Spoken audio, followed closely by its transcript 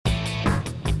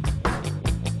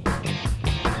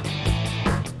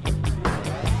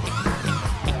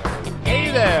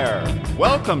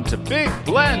Welcome to Big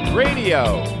Blend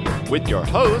Radio with your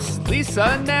hosts, Lisa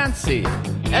and Nancy,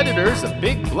 editors of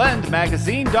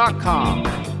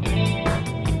BigBlendMagazine.com.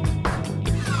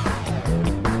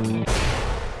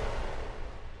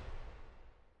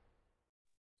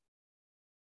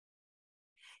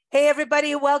 Hey,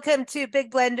 everybody. Welcome to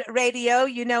Big Blend Radio.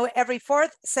 You know, every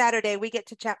fourth Saturday, we get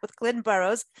to chat with Glynn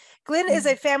Burrows. Glynn is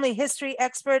a family history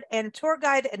expert and tour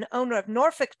guide and owner of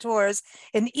Norfolk Tours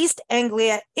in East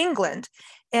Anglia, England.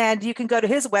 And you can go to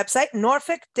his website,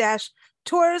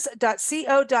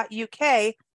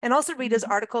 norfolk-tours.co.uk, and also read his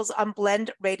articles on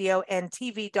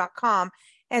blendradioandtv.com.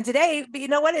 And today, you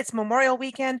know what? It's Memorial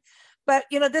Weekend. But,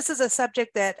 you know, this is a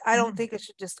subject that I don't think it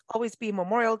should just always be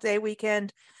Memorial Day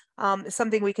weekend.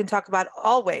 Something we can talk about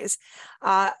always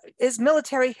is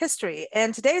military history.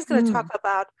 And today is going to talk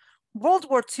about World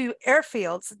War II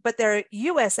airfields, but they're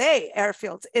USA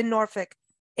airfields in Norfolk,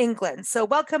 England. So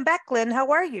welcome back, Glynn. How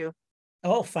are you?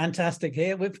 Oh, fantastic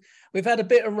here. We've had a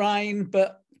bit of rain,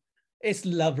 but it's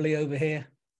lovely over here.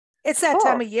 It's that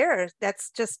time of year. That's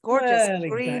just gorgeous. Well,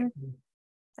 green.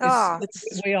 Exactly.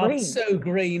 We are so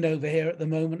green over here at the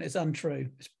moment. It's untrue.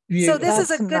 It's so this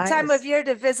is a good time of year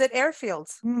to visit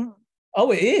airfields.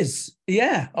 Oh, it is.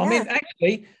 Yeah. I mean,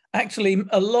 actually,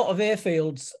 a lot of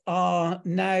airfields are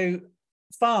now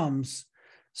farms.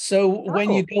 So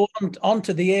when you go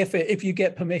onto the airfield, if you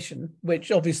get permission, which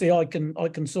obviously I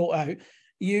can sort out,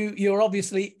 you're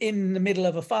obviously in the middle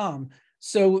of a farm.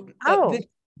 So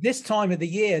this time of the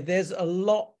year, there's a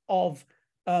lot of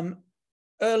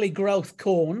early growth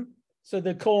corn. So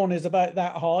the corn is about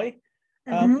that high.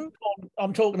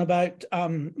 I'm talking about,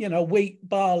 wheat,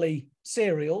 barley,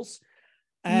 cereals.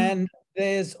 And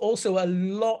there's also a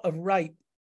lot of rape.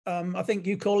 I think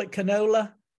you call it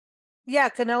canola. Yeah,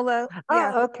 canola.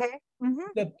 Oh, okay.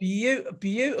 The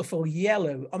beautiful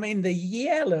yellow. I mean, the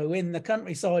yellow in the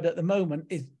countryside at the moment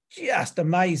is just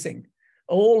amazing.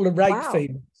 All the rape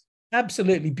fields.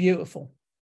 Absolutely beautiful.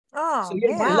 Oh, so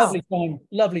yeah,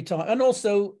 lovely time. And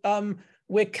also,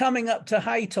 we're coming up to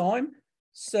hay time.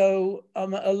 So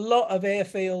a lot of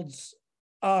airfields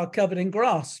are covered in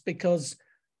grass because,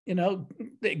 you know,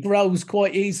 it grows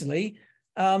quite easily.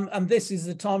 And this is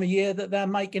the time of year that they're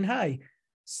making hay.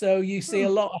 So you see a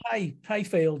lot of hay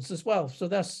fields as well. So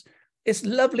it's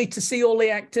lovely to see all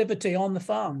the activity on the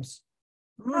farms.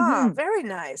 Oh, very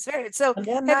nice. So have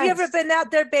you ever been out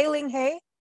there baling hay?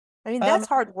 I mean, that's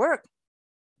hard work.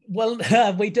 Well,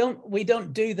 we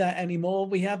don't do that anymore.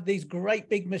 We have these great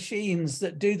big machines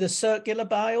that do the circular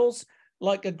bales,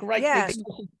 like a great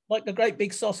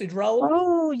big sausage roll.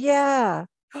 Oh yeah.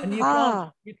 And you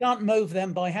can't move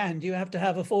them by hand. You have to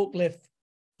have a forklift,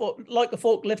 like a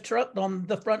forklift truck on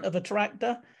the front of a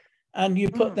tractor, and you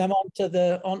put them onto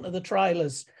the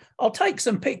trailers. I'll take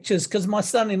some pictures because my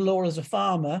son-in-law is a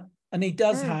farmer and he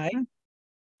does hay.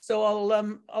 So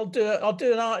I'll do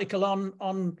an article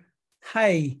on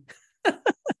hay.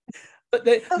 But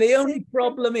the only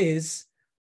problem is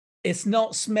it's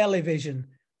not smelly-vision.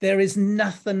 There is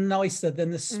nothing nicer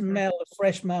than the smell of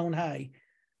fresh mown hay.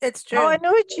 It's true. Oh, I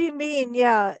know what you mean.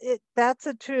 Yeah, that's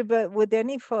true. But with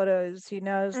any photos, you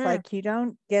know, it's like you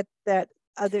don't get that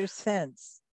other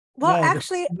sense. Well,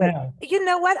 actually, you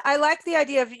know what? I like the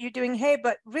idea of you doing hay,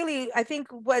 but really, I think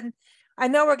I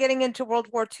know we're getting into World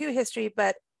War II history,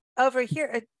 but over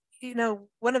here, you know,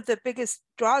 one of the biggest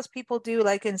draws people do,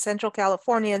 like in Central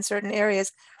California in certain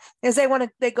areas, is they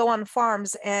go on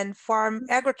farms and farm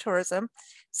agritourism.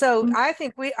 So I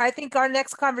think our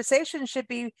next conversation should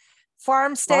be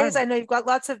farm stays. I know you've got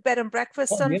lots of bed and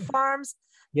breakfast on farms.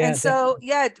 Yeah, and so,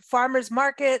 farmers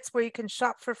markets where you can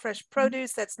shop for fresh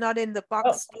produce that's not in the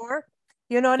box store.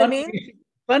 You know what I mean?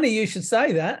 Funny you should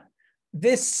say that.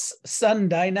 This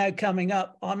Sunday now coming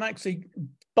up, I'm actually,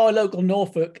 Buy Local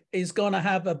Norfolk is going to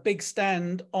have a big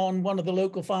stand on one of the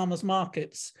local farmers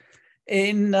markets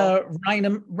in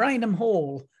Raynham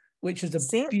Hall, which is a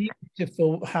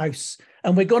beautiful house.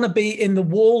 And we're going to be in the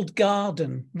walled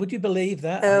garden. Would you believe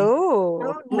that?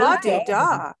 Oh,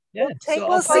 la-di-da. Yeah.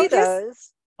 We'll see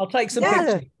those. I'll take some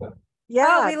pictures.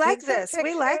 Yeah, we like this.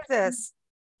 We like this.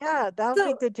 Yeah, that'll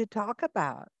be good to talk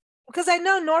about. Because I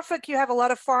know Norfolk, you have a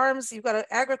lot of farms. You've got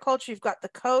agriculture. You've got the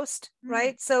coast,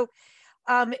 right? So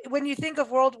when you think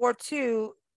of World War II,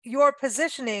 your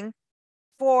positioning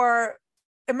for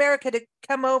America to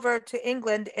come over to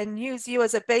England and use you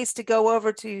as a base to go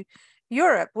over to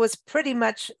Europe was pretty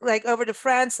much like over to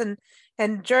France and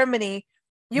Germany.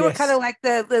 You were kind of like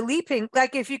the leaping,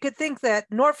 like if you could think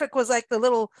that Norfolk was like the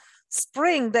little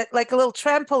spring, that like a little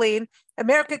trampoline,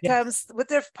 America comes with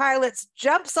their pilots,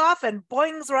 jumps off and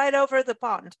boings right over the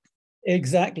pond.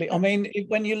 Exactly. I mean,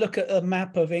 when you look at a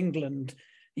map of England,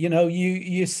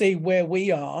 you see where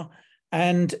we are,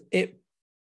 and it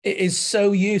is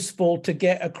so useful to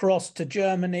get across to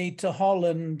Germany, to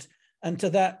Holland, and to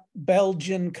that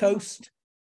Belgian coast.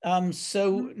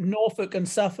 So Norfolk and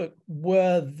Suffolk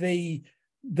were the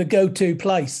go-to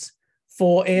place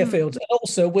for airfields. And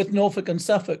also with Norfolk and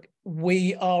Suffolk,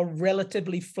 we are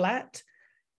relatively flat.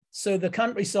 So the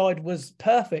countryside was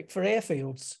perfect for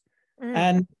airfields.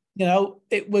 And,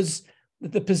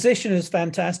 the position is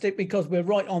fantastic because we're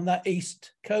right on that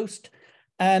east coast,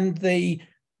 and the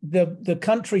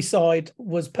countryside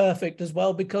was perfect as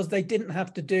well because they didn't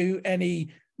have to do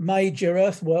any major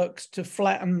earthworks to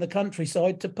flatten the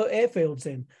countryside to put airfields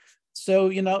in.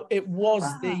 So, it was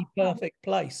the perfect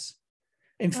place.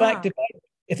 In fact,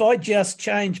 if I just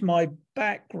change my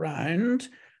background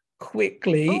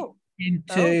quickly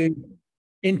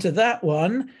into that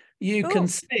one, you can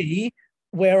see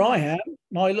where I am,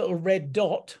 my little red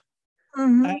dot,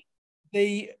 and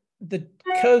the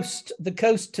coast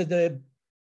to the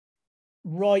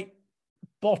right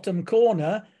bottom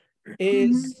corner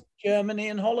is Germany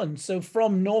and Holland. So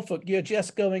from Norfolk, you're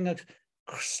just going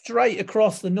straight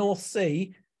across the North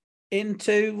Sea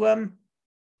into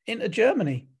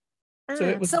Germany. So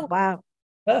it was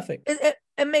perfect.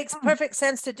 It makes perfect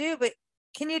sense to do, but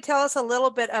can you tell us a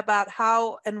little bit about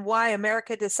how and why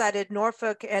America decided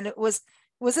Norfolk? And was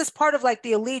this part of like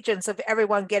the allegiance of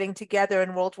everyone getting together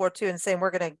in World War II and saying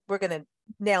we're gonna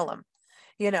nail him,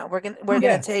 we're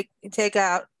gonna take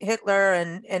out Hitler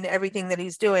and everything that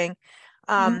he's doing,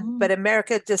 but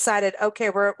America decided, okay,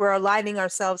 we're aligning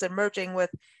ourselves and merging with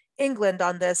England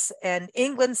on this, and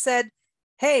England said,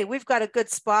 hey, we've got a good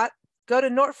spot, go to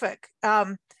Norfolk.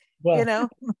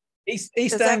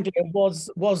 East Anglia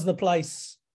was the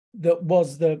place that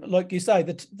was like you say,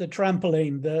 the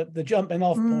trampoline, the jumping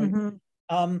off point.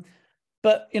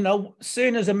 But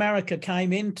soon as America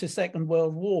came into Second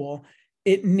World War,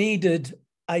 it needed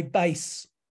a base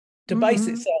to base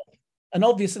itself, and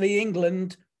obviously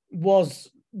England was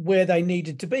where they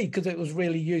needed to be because it was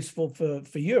really useful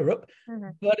for Europe.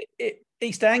 But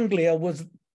East Anglia was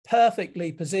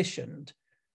perfectly positioned,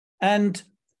 and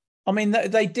I mean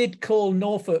they did call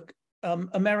Norfolk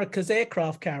America's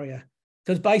aircraft carrier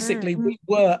because basically we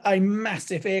were a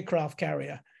massive aircraft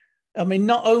carrier. I mean,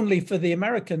 not only for the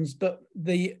Americans, but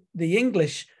the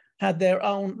English had their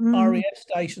own RAF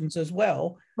stations as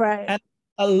well. Right. And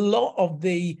a lot of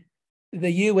the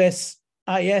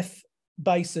USAF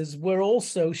bases were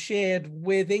also shared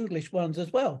with English ones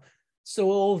as well. So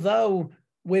although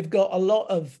we've got a lot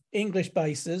of English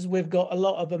bases, we've got a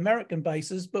lot of American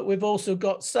bases, but we've also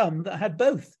got some that had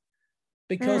both.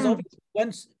 Because obviously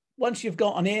once you've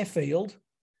got an airfield,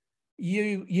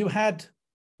 you had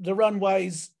the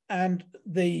runways and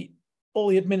all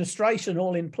the administration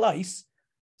all in place,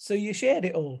 so you shared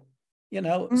it all,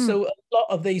 So a lot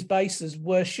of these bases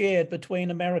were shared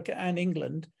between America and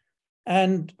England,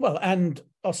 and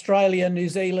Australia, New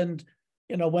Zealand,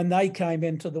 when they came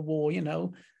into the war,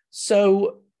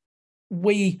 So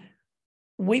we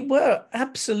were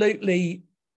absolutely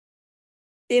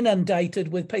inundated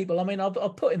with people. I mean,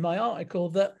 I've put in my article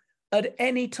that at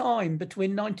any time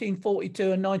between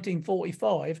 1942 and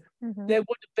 1945, there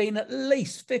would have been at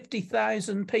least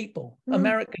 50,000 people,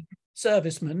 American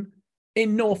servicemen,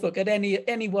 in Norfolk at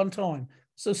any one time.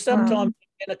 So sometimes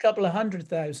in a couple of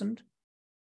 100,000,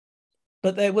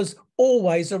 but there was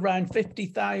always around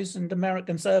 50,000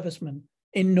 American servicemen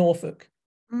in Norfolk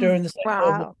during the Second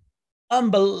World War.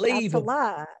 Unbelievable.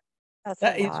 That's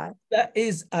a lot. That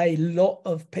is a lot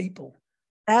of people.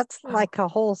 That's like a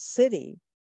whole city.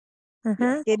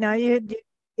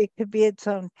 It could be its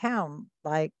own town,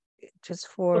 like just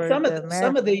for some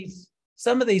of these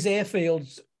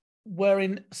airfields were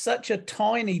in such a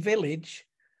tiny village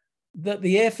that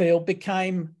the airfield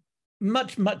became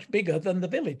much, much bigger than the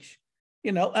village.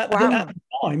 At the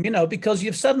time, because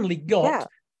you've suddenly got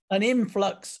an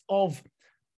influx of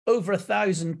over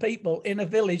 1,000 people in a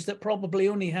village that probably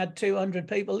only had 200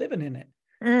 people living in it.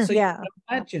 So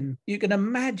you can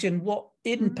imagine what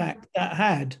impact that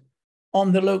had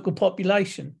on the local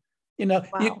population.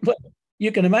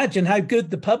 You can imagine how good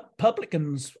the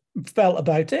publicans felt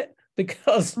about it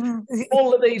because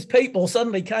all of these people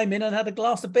suddenly came in and had a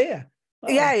glass of beer.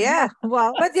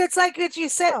 Well, but it's like what you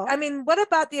said. I mean, what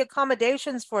about the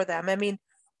accommodations for them? I mean,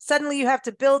 suddenly you have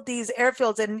to build these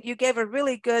airfields, and you gave a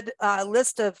really good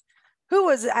list of who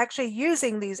was actually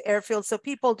using these airfields, so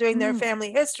people doing their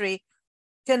family history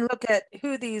can look at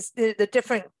who the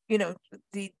different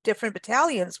the different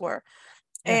battalions were,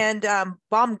 and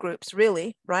bomb groups,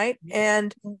 really, right?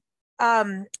 And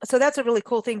so that's a really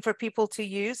cool thing for people to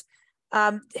use.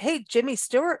 Hey, Jimmy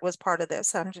Stewart was part of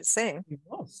this. I'm just saying. He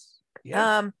was.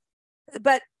 Yeah.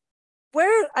 But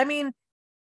where, I mean,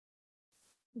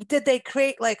 did they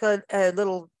create like a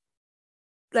little,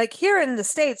 like here in the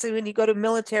States, when you go to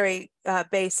military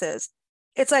bases,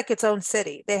 it's like its own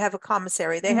city. They have a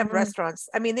commissary, they have restaurants.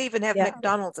 I mean, they even have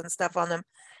McDonald's and stuff on them.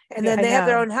 And then they have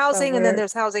their own housing, and then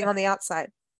there's housing on the outside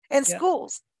and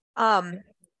schools.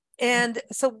 And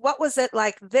so what was it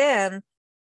like then,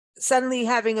 suddenly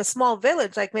having a small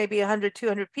village, like maybe 100,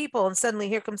 200 people, and suddenly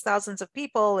here comes thousands of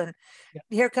people, and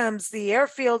here comes the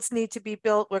airfields need to be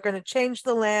built. We're going to change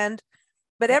the land.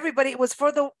 But everybody, it was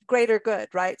for the greater good,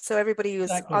 right? So everybody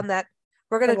was on that,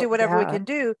 we're going to do whatever we can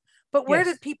do. But where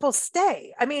did people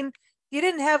stay? I mean, you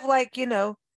didn't have like, you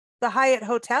know, the Hyatt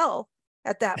Hotel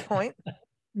at that point.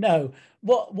 No,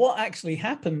 what actually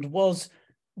happened was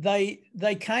they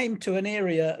came to an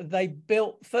area. They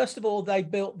built, first of all, they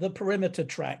built the perimeter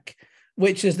track,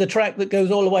 which is the track that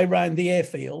goes all the way around the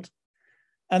airfield.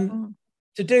 And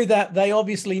to do that, they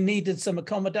obviously needed some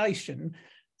accommodation.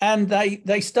 And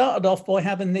they started off by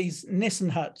having these Nissen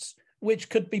huts, which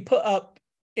could be put up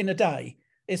in a day.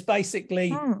 It's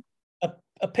basically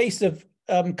a piece of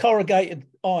corrugated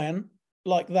iron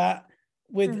like that,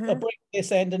 with a brick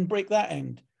this end and brick that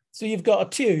end. So you've got a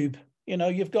tube, you know,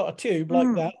 you've got a tube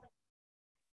like that.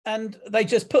 And they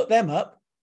just put them up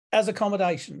as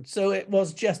accommodation. So it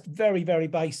was just very, very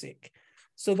basic.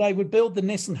 So they would build the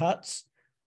Nissen huts,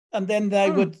 and then they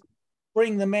would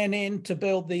bring the men in to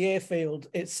build the airfield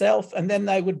itself. And then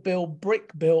they would build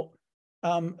brick-built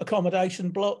accommodation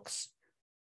blocks.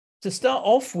 To start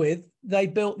off with, they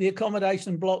built the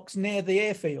accommodation blocks near the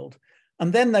airfield.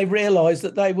 And then they realized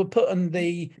that they were putting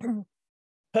the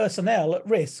personnel at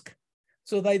risk.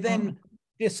 So they then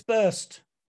dispersed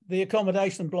the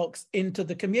accommodation blocks into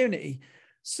the community.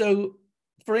 So,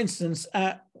 for instance,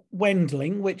 at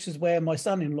Wendling, which is where my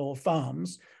son-in-law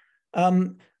farms,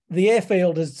 the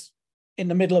airfield is in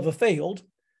the middle of a field,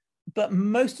 but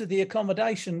most of the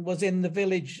accommodation was in the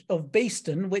village of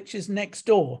Beeston, which is next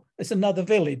door. It's another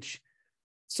village.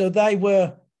 So they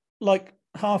were like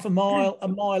half a mile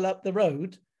up the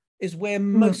road is where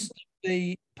most of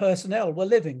the personnel were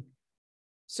living.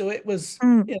 So it was, you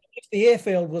know, if the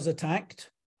airfield was attacked,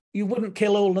 you wouldn't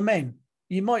kill all the men.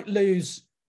 You might lose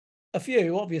a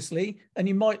few, obviously, and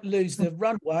you might lose the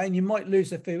runway, and you might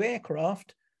lose a few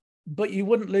aircraft, but you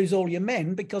wouldn't lose all your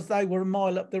men because they were a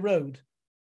mile up the road.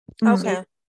 Okay. So,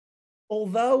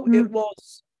 although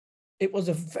it was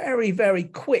a very, very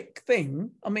quick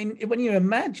thing. I mean, when you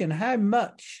imagine how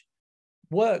much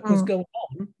work was going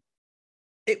on,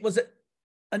 it was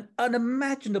an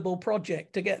unimaginable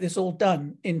project to get this all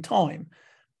done in time,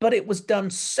 but it was done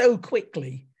so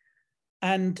quickly,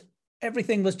 and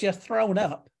everything was just thrown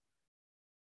up.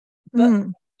 But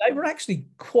they were actually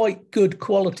quite good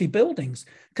quality buildings,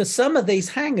 because some of these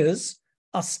hangars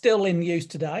are still in use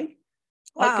today.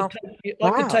 Wow. I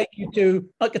could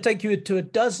take you to a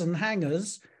dozen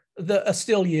hangars that are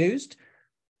still used.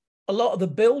 A lot of the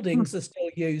buildings are still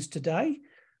used today.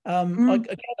 I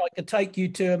could take you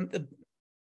to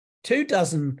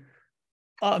 24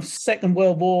 Second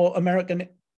World War American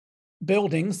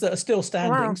buildings that are still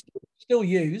standing, still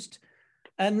used.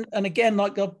 And again,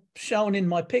 like I've shown in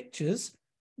my pictures,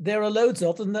 there are loads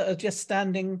of them that are just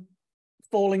standing,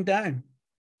 falling down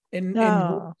in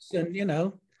woods, and you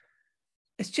know,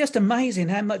 it's just amazing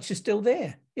how much is still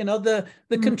there. You know, the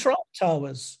control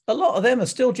towers, a lot of them are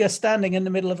still just standing in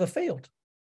the middle of a field.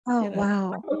 Oh, you know,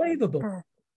 wow. unbelievable.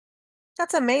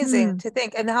 That's amazing to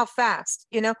think, and how fast,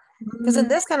 you know, because in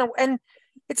this kind of, and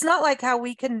it's not like how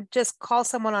we can just call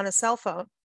someone on a cell phone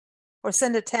or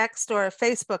send a text or a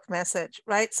Facebook message,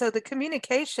 right? So the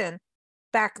communication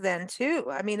back then too,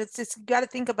 I mean, it's just, you got to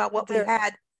think about what we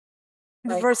had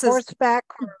like versus horseback,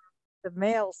 the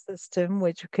mail system,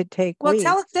 which could take weeks.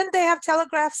 Didn't they have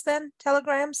telegraphs then?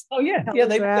 Telegrams? Oh yeah,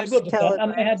 they would have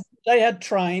done. And they had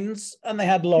trains, and they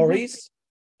had lorries,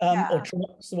 or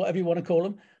trucks, whatever you want to call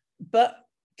them. But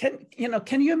can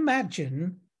you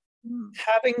imagine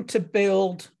having to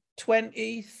build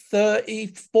 20, 30,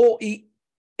 40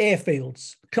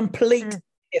 airfields, complete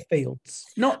airfields,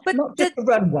 not just a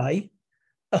runway,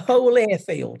 a whole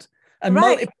airfield, and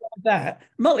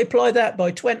multiply that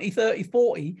by 20, 30,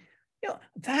 40. You know,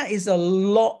 that is a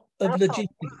lot of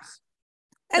logistics.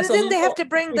 And then they have to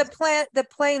bring the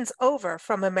planes over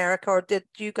from America, or did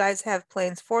you guys have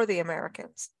planes for the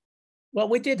Americans? Well,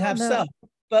 we did have some,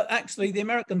 but actually the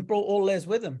Americans brought all theirs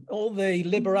with them, all the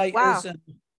Liberators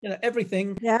and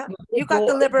everything. Yeah, you got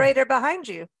the Liberator behind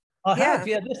you. I have,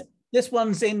 yeah. This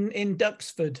one's in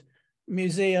Duxford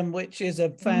Museum, which is a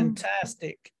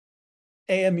fantastic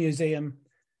air museum.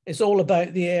 It's all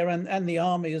about the air and the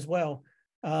army as well.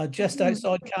 Just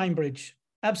outside Cambridge.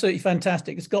 Absolutely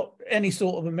fantastic. It's got any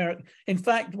sort of American. In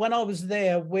fact, when I was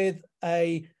there with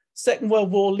a Second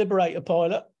World War Liberator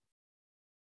pilot,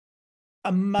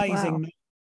 amazing. Wow.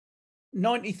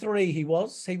 93 he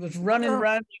was running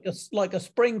around like a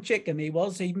spring chicken. He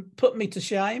put me to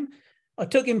shame. I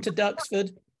took him to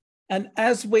Duxford, and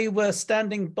as we were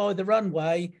standing by the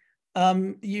runway,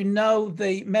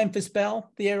 the Memphis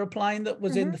Belle, the aeroplane that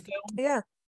was in the film,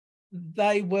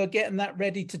 they were getting that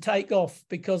ready to take off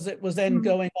because it was then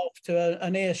going off to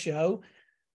an air show,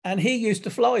 and he used to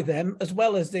fly them as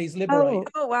well as these Liberators.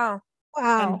 Oh wow.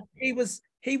 And he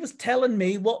was telling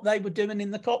me what they were doing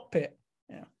in the cockpit.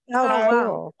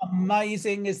 Wow.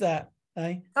 Amazing is that?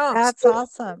 Eh? Oh, that's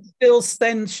awesome. Still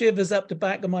sends shivers up the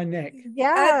back of my neck.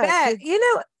 Yeah, I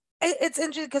bet. It's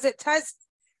interesting because it ties.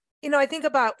 I think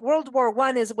about World War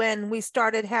I is when we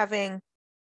started having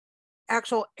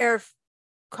actual air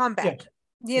combat.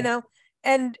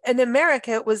 And in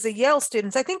America, it was the Yale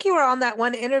students. I think you were on that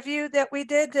one interview that we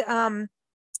did.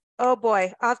 Oh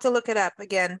boy, I'll have to look it up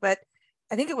again, but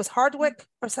I think it was Hardwick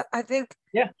or something. I think.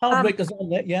 Yeah, Hardwick was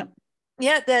on it. Yeah.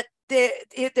 Yeah, that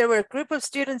there were a group of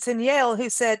students in Yale who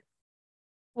said,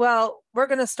 well, we're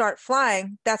going to start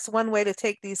flying. That's one way to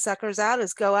take these suckers out,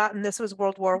 is go out. And this was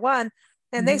World War I.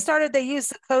 And they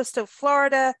used the coast of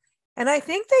Florida. And I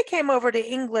think they came over to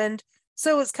England.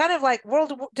 So it's kind of like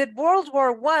did World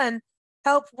War I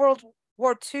help World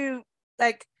War II,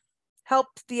 like help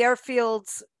the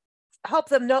airfields, help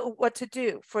them know what to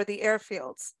do for the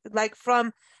airfields, like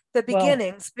from the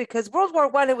beginnings? Because World War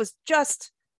I, it was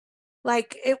just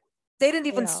like they didn't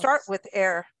even start with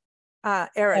air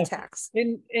attacks.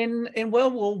 In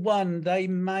World War I, they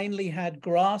mainly had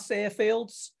grass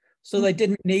airfields, so they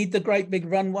didn't need the great big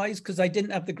runways because they didn't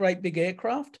have the great big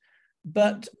aircraft.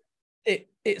 But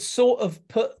it sort of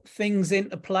put things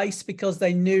into place because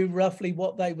they knew roughly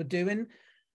what they were doing.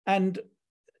 And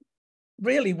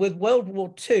really, with World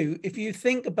War II, if you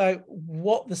think about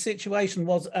what the situation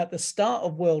was at the start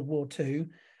of World War II,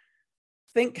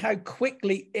 think how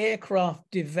quickly aircraft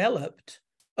developed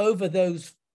over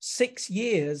those 6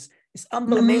 years. It's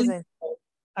unbelievable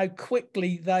how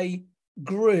quickly they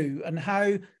grew and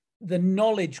how the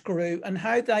knowledge grew and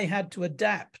how they had to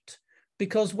adapt.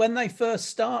 Because when they first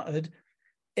started,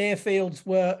 airfields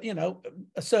were,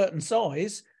 a certain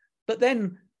size. But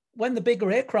then when the bigger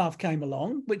aircraft came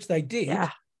along, which they did,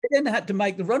 they then had to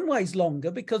make the runways longer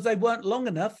because they weren't long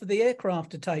enough for the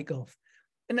aircraft to take off.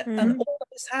 And all of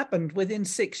this happened within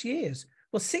 6 years.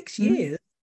 Well, 6 years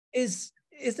is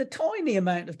a tiny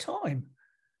amount of time.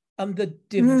 And the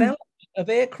development of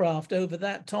aircraft over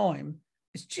that time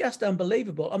is just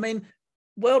unbelievable. I mean,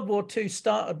 World War II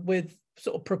started with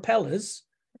sort of propellers.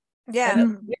 Yeah.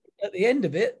 And at the end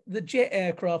of it, the jet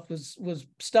aircraft was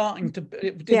starting to,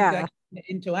 it didn't go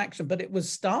into action, but it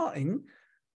was starting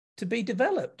to be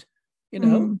developed.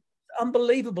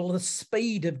 Unbelievable, the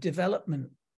speed of development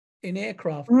in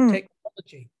aircraft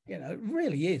technology. It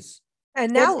really is.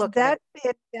 And now look, that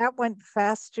went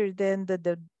faster than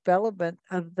the development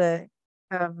of the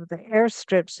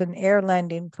airstrips and air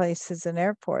landing places and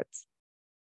airports.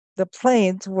 The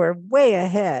planes were way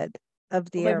ahead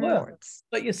of the airports.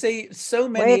 But you see, so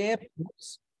many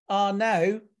airports are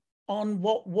now on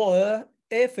what were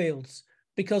airfields,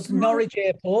 because Norwich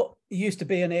Airport used to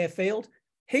be an airfield.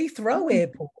 Heathrow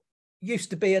Airport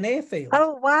used to be an airfield.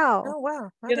 Oh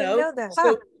wow! I didn't know that.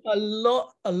 So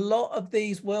a lot of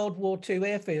these World War II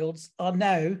airfields are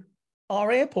now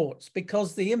our airports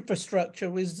because the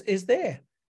infrastructure is there.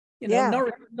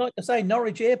 Norwich, like I say,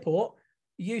 Norwich Airport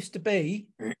used to be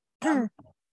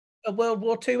a World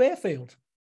War II airfield.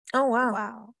 Oh wow!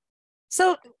 Wow.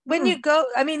 So when you go,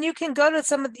 I mean, you can go to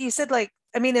some of. You said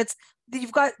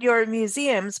you've got your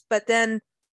museums, but then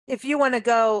if you want to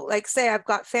go, like say I've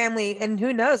got family, and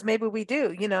who knows, maybe we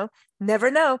do,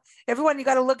 never know. Everyone, you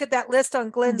got to look at that list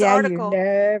on Glynn's article. You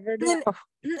never know.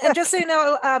 And just so you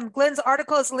know, Glynn's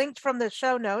article is linked from the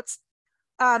show notes.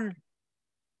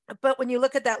 But when you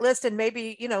look at that list and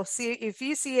maybe, see if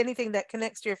you see anything that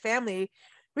connects to your family,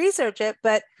 research it.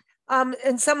 But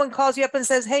and someone calls you up and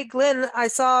says, hey, Glynn, I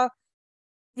saw,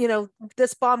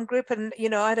 this bomb group, and,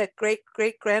 I had a great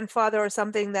grandfather or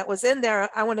something that was in there.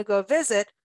 I want to go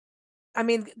visit. I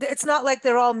mean, it's not like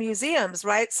they're all museums,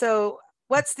 right? So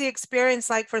what's the experience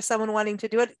like for someone wanting to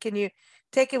do it? Can you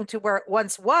take them to where it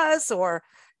once was, or,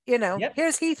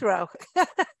 here's Heathrow?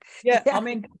 Yeah, I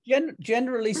mean,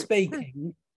 generally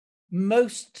speaking,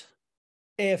 most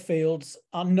airfields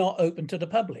are not open to the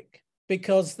public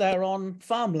because they're on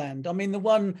farmland. I mean, the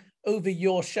one over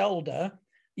your shoulder,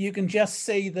 you can just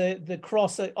see the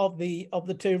cross of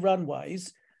the two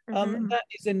runways. That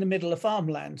is in the middle of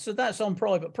farmland, so that's on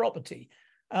private property.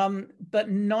 But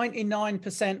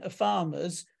 99% of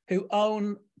farmers who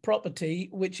own property,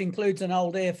 which includes an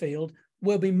old airfield,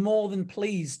 will be more than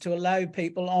pleased to allow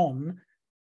people on,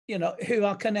 you know, who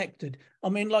are connected. I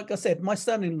mean, like I said, my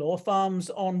son-in-law farms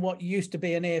on what used to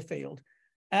be an airfield,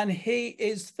 and he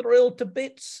is thrilled to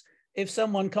bits if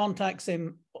someone contacts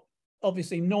him,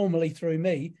 obviously normally through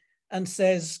me, and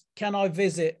says, can I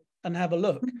visit and have a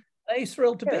look? He's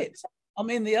thrilled to bits. I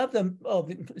mean,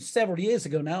 several years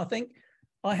ago now, I think,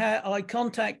 I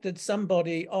contacted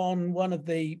somebody on one of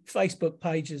the Facebook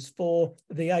pages for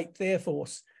the 8th Air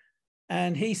Force,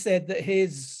 and he said that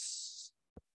his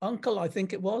uncle, I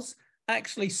think it was,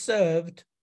 actually served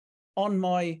on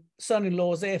my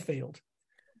son-in-law's airfield.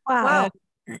 Wow.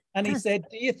 And he said,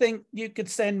 do you think you could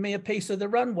send me a piece of the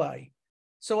runway?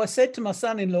 So I said to my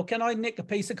son-in-law, can I nick a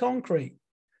piece of concrete?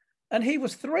 And he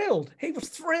was thrilled. He was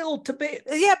thrilled to bits.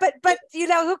 Yeah, but you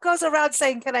know, who goes around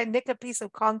saying, can I nick a piece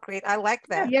of concrete? I like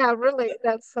that. Yeah, really.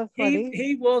 That's so funny.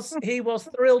 He was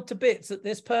thrilled to bits that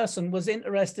this person was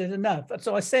interested enough. And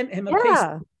so I sent him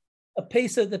a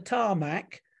piece of the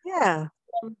tarmac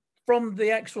from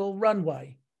the actual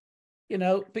runway, you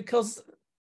know, because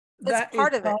that is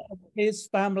part of his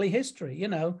family history, you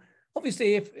know.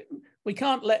 Obviously, if we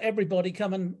can't let everybody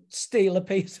come and steal a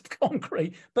piece of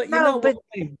concrete, but you know what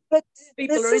I mean. But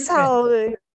this is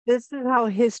how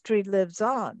history lives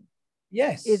on.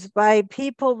 Yes, is by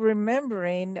people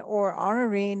remembering or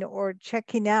honoring or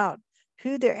checking out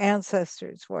who their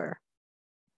ancestors were.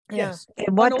 Yes,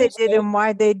 and what they did and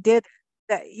why they did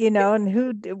that, you know,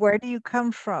 and where do you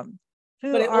come from?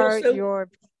 Who are your?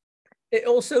 It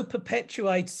also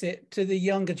perpetuates it to the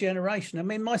younger generation. I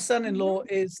mean, my son-in-law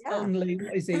is only,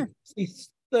 he's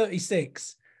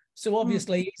 36. So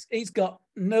obviously he's got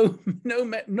nor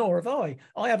have I.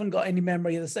 I haven't got any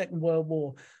memory of the Second World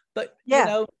War. But, you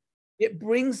know, it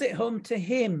brings it home to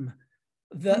him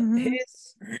that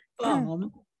his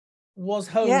farm was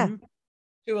home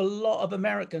to a lot of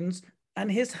Americans,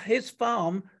 and his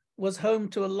farm was home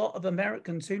to a lot of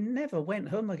Americans who never went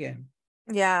home again.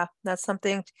 Yeah, that's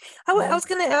something. I was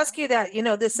going to ask you that, you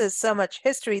know, this is so much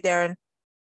history there. And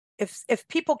if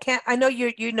people can't, I know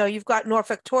you've got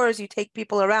Norfolk tours, you take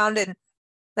people around, and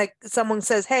like someone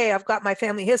says, hey, I've got my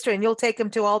family history, and you'll take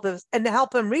them to all the, and to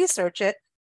help them research it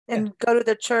and go to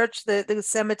the church, the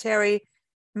cemetery,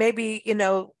 maybe, you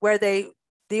know, where the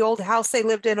old house they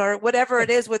lived in, or whatever it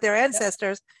is with their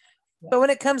ancestors. But when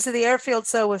it comes to the airfield,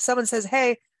 so if someone says,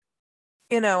 hey,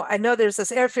 you know, I know there's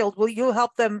this airfield, will you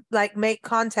help them like make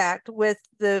contact with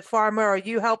the farmer, or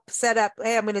you help set up,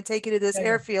 hey, I'm going to take you to this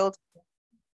airfield?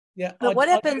 Yeah. But what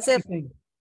happens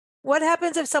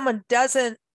if someone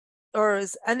doesn't or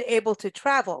is unable to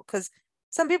travel? Because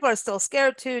some people are still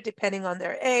scared too, depending on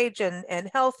their age and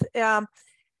health,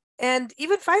 and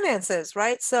even finances,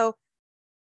 right? So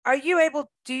do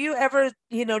you ever,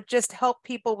 you know, just help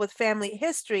people with family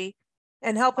history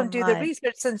and help them do the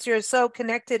research, since you're so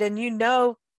connected and you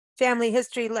know family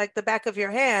history like the back of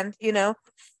your hand, you know?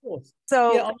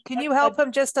 So can you help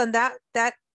them just on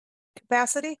that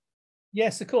capacity?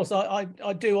 Yes, of course. I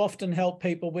do often help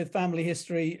people with family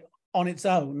history on its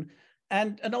own.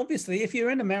 And obviously, if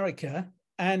you're in America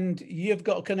and you've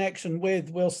got a connection with,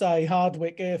 we'll say,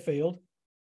 Hardwick Airfield,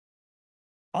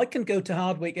 I can go to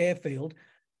Hardwick Airfield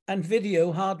and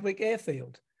video Hardwick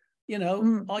Airfield. You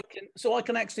know, I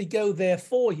can actually go there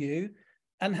for you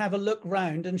and have a look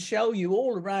round and show you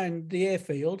all around the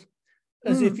airfield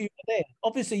as if you were there.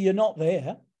 Obviously, you're not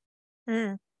there,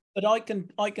 but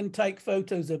I can take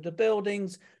photos of the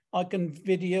buildings. I can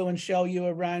video and show you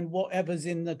around whatever's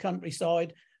in the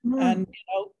countryside, and you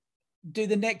know, do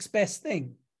the next best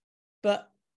thing. But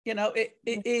you know, it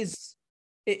is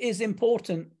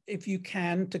important if you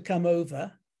can to come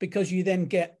over, because you then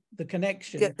get the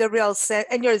connection, get the real set,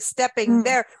 and you're stepping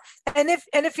there. And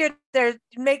if you're there,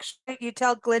 make sure you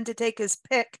tell Glynn to take his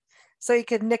pick so he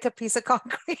can nick a piece of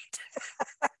concrete.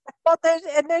 Well,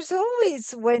 there's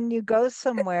always, when you go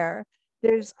somewhere,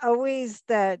 there's always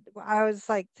that, I always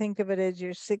like think of it as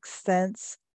your sixth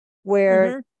sense,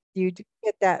 where you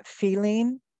get that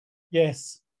feeling.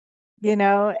 Yes. You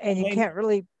know, and you can't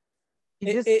really,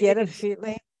 you just get a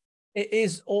feeling. It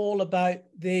is all about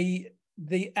the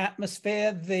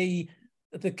atmosphere, the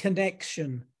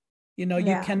connection. You know,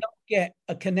 you cannot get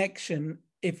a connection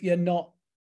if you're not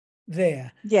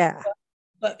there. Yeah.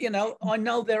 But you know, I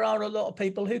know there are a lot of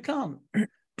people who can't.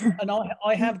 And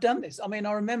I have done this. I mean,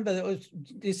 I remember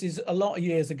this is a lot of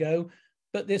years ago,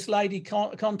 but this lady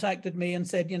contacted me and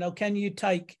said, you know, can you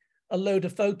take a load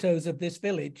of photos of this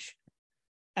village?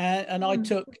 and I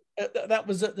took that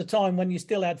was at the time when you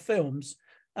still had films.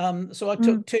 So I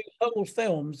took 2 whole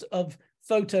films of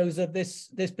photos of this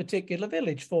particular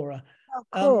village for her. Oh,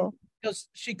 cool. Because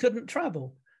she couldn't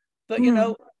travel. But you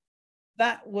know,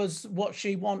 that was what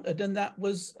she wanted, and I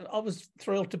was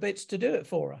thrilled to bits to do it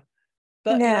for her.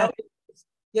 But you know,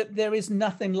 there is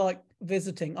nothing like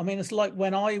visiting. I mean, it's like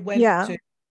when I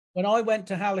went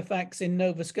to Halifax in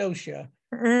Nova Scotia,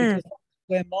 because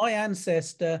where my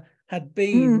ancestor had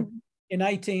been in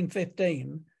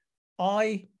 1815,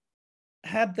 I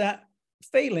had that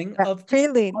feeling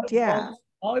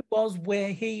I was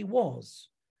where he was.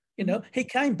 You know, he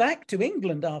came back to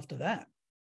England after that,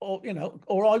 or you know,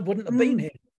 or I wouldn't have been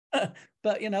here.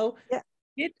 But you know,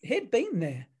 he'd been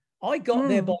there. I got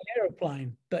there by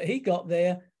aeroplane, but he got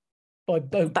there by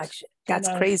boat. That's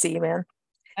crazy, man.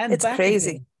 And it's crazy.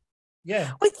 Again.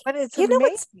 Yeah. But it's you amazing. know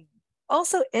what's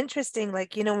also interesting,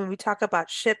 like, you know, when we talk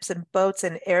about ships and boats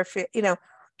and airfield, you know,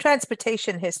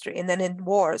 transportation history, and then in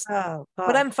wars,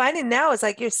 what I'm finding now is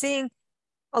like you're seeing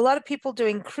a lot of people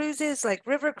doing cruises, like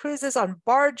river cruises on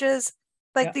barges,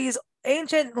 like these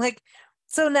ancient, like,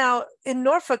 so now in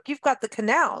Norfolk, you've got the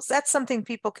canals. That's something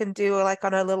people can do like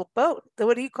on a little boat.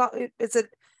 What do you call it? Is it,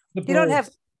 you don't have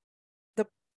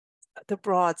the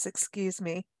broads, excuse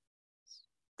me.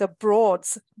 The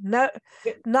broads, no,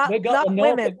 not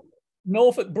women.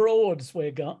 Norfolk Broads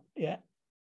we got, yeah.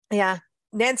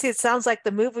 Nancy, it sounds like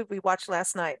the movie we watched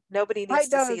last night. Nobody needs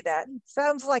to see that. It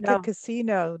sounds like a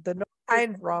casino. The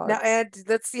Norfolk Broads. No, and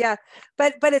that's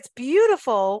but it's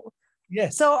beautiful.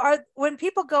 Yes. So when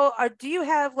people go, do you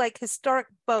have like historic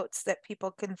boats that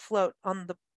people can float on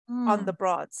the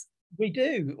Broads? We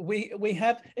do. We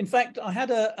have. In fact, I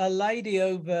had a lady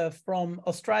over from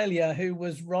Australia who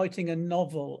was writing a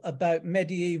novel about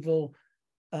medieval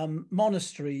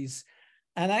monasteries,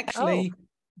 and actually,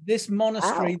 this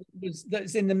monastery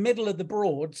that's in the middle of the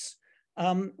Broads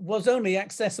was only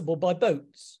accessible by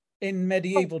boats in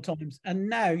medieval times, and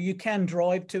now you can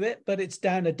drive to it, but it's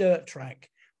down a dirt track.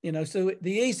 You know, so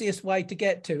the easiest way to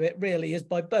get to it really is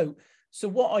by boat. So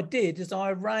what I did is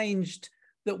I arranged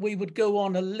that we would go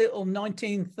on a little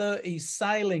 1930s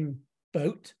sailing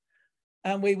boat,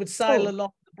 and we would sail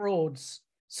along the Broads.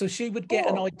 So she would get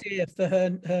an idea for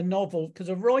her novel, because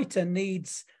a writer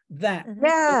needs that.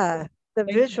 Yeah, the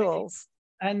visuals.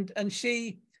 And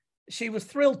she was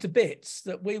thrilled to bits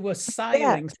that we were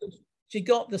sailing. So she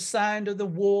got the sound of the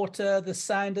water, the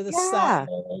sound of the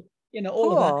sail, you know,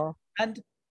 all of that. And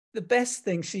the best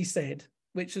thing she said,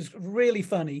 which was really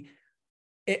funny,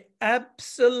 it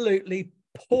absolutely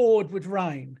poured with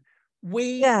rain.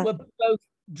 We were both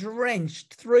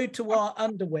drenched through to our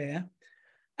underwear,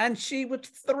 and she was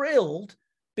thrilled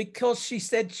because she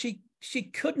said she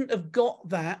couldn't have got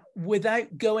that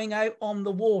without going out on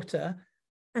the water.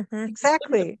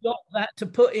 Exactly. Got that to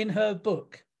put in her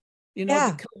book, you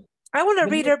know. Because I want to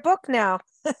read her book now.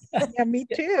 Yeah, me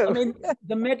too. I mean,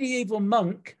 the medieval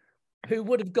monk who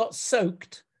would have got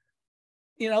soaked,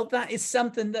 you know, that is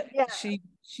something that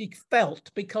she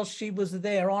felt because she was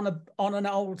there on an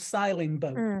old sailing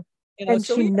boat. You know, and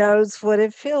so she knows what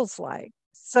it feels like.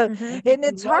 So, and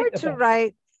it's hard to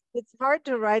write. It's hard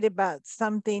to write about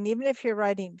something, even if you're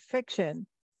writing fiction,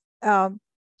 to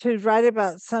write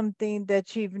about something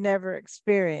that you've never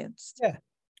experienced.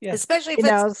 Yeah. Especially if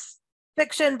it's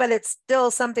fiction, but it's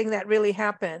still something that really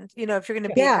happened. You know, if you're going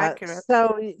to be accurate.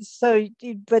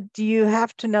 But you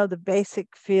have to know the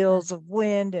basic feels of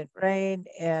wind and rain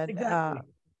and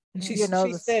you know,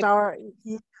 the star.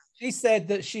 She said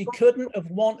that she couldn't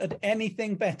have wanted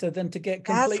anything better than to get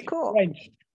completely drenched.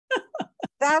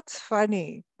 That's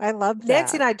funny. I love that.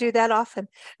 Nancy and I do that often.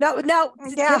 Now,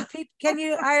 can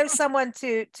you hire someone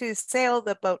to sail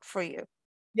the boat for you?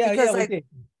 Yeah,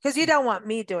 because you don't want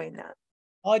me doing that.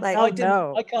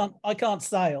 I can't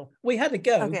sail. We had a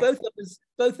go. Okay.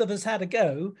 Both of us had a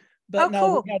go, but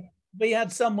we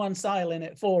had someone sailing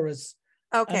it for us.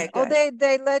 Okay.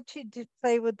 They let you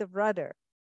play with the rudder.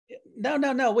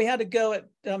 No. We had a go at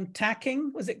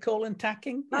tacking. Was it called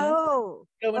tacking? Going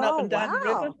up and down the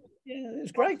river. Yeah, it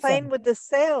was great playing fun. with the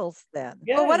sails then.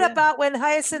 Yeah, well, what about when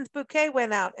Hyacinth Bouquet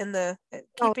went out in the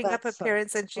Keeping Up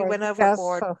appearance and she went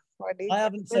overboard? So funny. I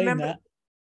haven't seen that.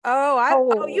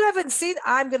 Oh, you haven't seen?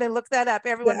 I'm going to look that up.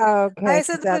 Everyone,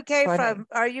 Hyacinth Bouquet from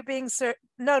Are You Being Served?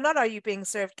 No, not Are You Being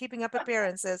Served. Keeping Up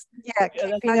Appearances. Yeah,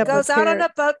 Keeping Up goes out on a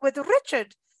boat with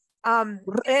Richard. And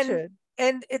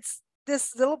it's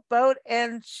this little boat,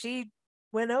 and she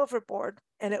went overboard,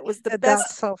 and it was the best.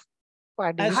 That's so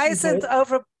funny. Hyacinth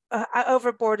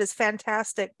overboard is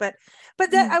fantastic, but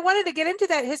I wanted to get into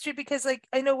that history because, like,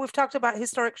 I know we've talked about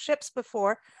historic ships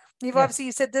before, You've obviously,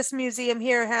 you said this museum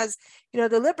here has,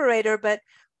 the Liberator, but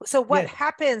so what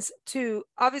happens to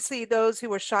obviously those who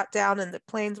were shot down and the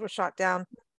planes were shot down?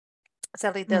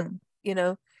 Sadly, they're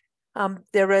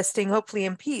resting hopefully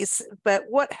in peace. But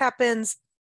what happens,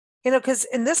 because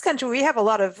in this country we have a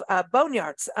lot of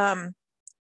boneyards,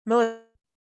 military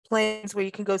planes where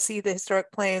you can go see the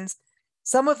historic planes.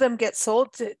 Some of them get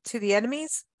sold to the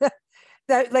enemies.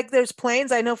 That, like, there's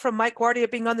planes I know from Mike Guardia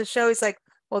being on the show. He's like,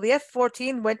 well, the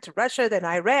F-14 went to Russia, then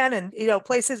Iran, and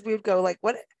places we would go like,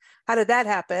 what? How did that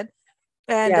happen?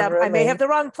 And really. I may have the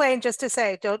wrong plane, just to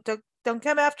say, don't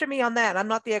come after me on that. I'm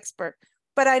not the expert,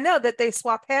 but I know that they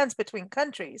swap hands between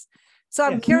countries. So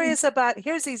I'm curious about,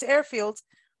 here's these airfields.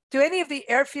 Do any of the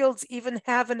airfields even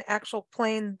have an actual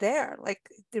plane there, like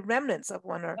the remnants of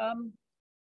one? Or I'm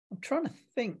trying to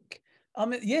think.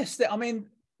 Yes,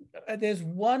 there's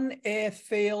one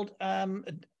airfield.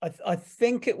 I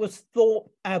think it was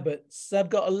Thorpe Abbott's. They've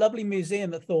got a lovely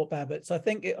museum at Thorpe Abbott's. I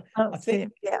think if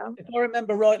I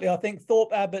remember rightly, I think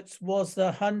Thorpe Abbott's was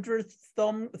the 100th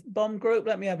bomb group.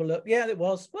 Let me have a look. Yeah, it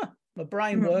was. Well, my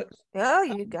brain works. Oh,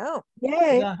 you go.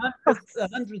 Yay. The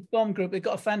 100th bomb group. They've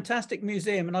got a fantastic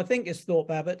museum, and I think it's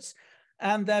Thorpe Abbott's.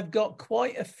 And they've got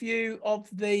quite a few of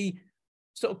the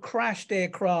sort of crashed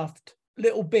aircraft,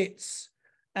 little bits,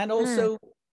 and also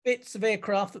bits of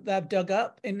aircraft that they've dug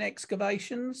up in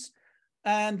excavations.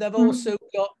 And they've also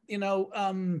got,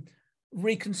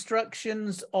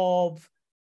 reconstructions of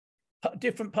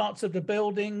different parts of the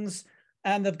buildings.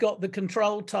 And they've got the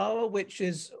control tower, which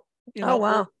is,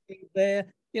 there.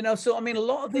 So, a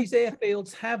lot of these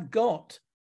airfields have got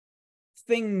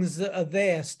things that are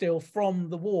there still from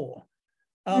the war.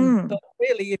 But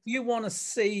really, if you want to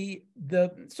see the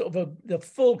sort of the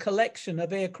full collection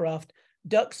of aircraft,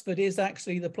 Duxford is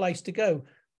actually the place to go,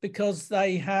 because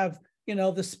they have,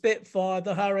 the Spitfire,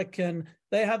 the Hurricane,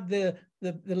 they have the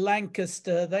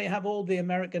Lancaster, they have all the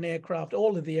American aircraft,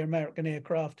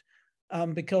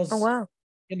 because,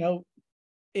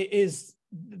 it is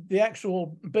the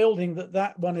actual building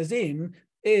that one is in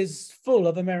is full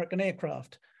of American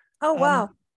aircraft. Oh, wow.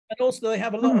 And also they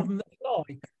have a lot of them that fly.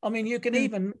 You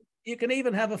can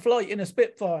even have a flight in a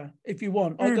Spitfire if you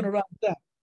want. I'm going to run that.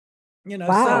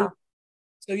 Wow.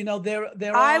 So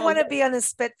there I want to be on a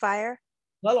Spitfire.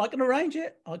 Well, I can arrange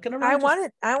it. I want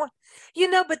it.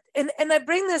 But I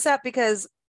bring this up because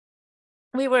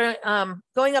we were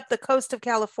going up the coast of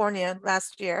California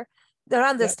last year,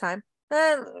 around this time,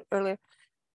 earlier,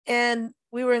 and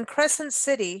we were in Crescent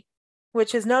City,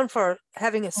 which is known for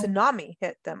having a tsunami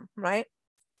hit them, right?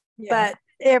 Yeah, but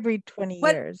every 20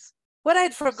 years. What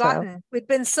I'd forgotten, we'd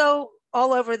been so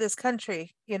all over this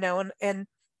country, and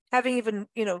having even,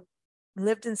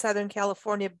 lived in Southern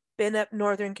California, been up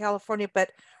Northern California, but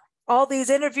all these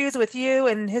interviews with you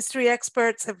and history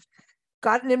experts have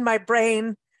gotten in my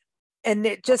brain, and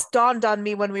it just dawned on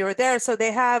me when we were there. So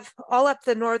they have all up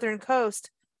the northern coast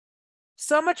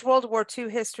so much World War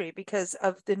II history because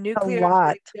of the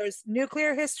nuclear. There's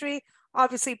nuclear history,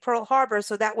 obviously Pearl Harbor,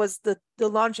 so that was the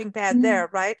launching pad there,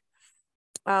 right?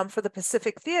 For the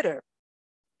Pacific Theater.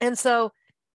 And so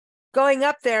going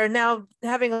up there now,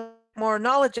 having more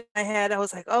knowledge in my head, I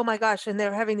was like, oh my gosh. And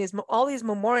they're having all these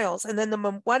memorials. And then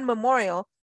the one memorial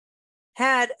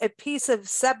had a piece of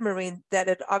submarine that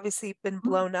had obviously been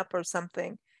blown up or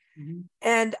something.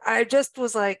 And I just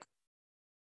was like,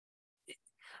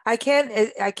 I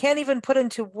can't even put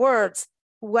into words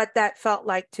what that felt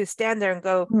like to stand there and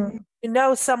go,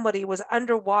 somebody was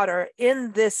underwater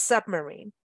in this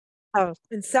submarine.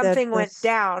 And something went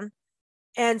down.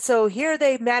 And so here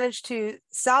they managed to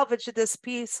salvage this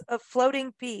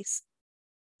floating piece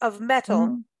of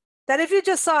metal that if you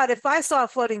just saw it, if I saw a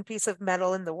floating piece of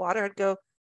metal in the water, I'd go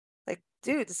like,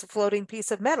 dude, it's a floating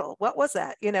piece of metal. What was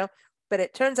that? But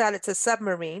it turns out it's a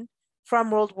submarine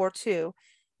from World War II.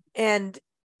 And,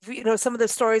 some of the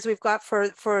stories we've got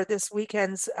for this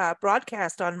weekend's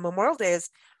broadcast on Memorial Day is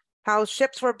how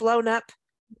ships were blown up.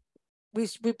 We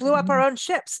blew up our own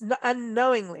ships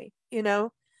unknowingly,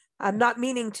 I'm not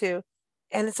meaning to.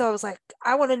 And so I was like,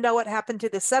 I want to know what happened to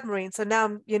the submarine. So now,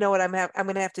 I'm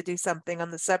going to have to do something on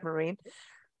the submarine,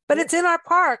 but it's in our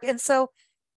park. And so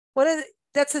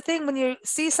that's the thing, when you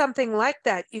see something like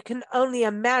that, you can only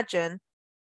imagine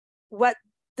what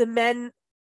the men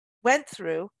went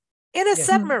through in a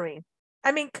submarine.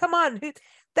 Come on,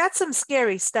 that's some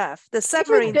scary stuff. The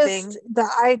submarine thing. The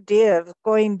idea of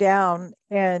going down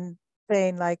and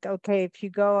saying like, okay, if you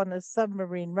go on a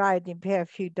submarine ride, you pay a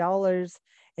few dollars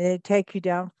and they take you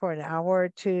down for an hour or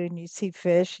two and you see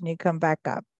fish and you come back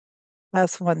up.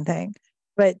 That's one thing.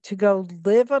 But to go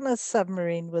live on a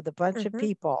submarine with a bunch of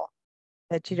people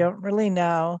that you don't really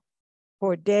know,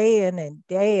 for day in and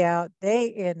day out, day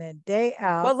in and day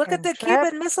out. Well, look at the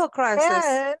Cuban Missile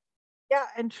Crisis.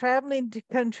 And traveling to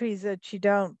countries that you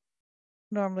don't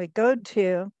normally go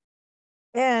to,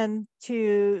 and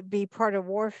to be part of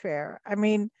warfare. I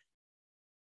mean,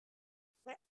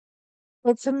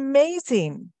 it's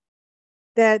amazing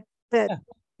that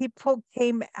people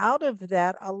came out of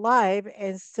that alive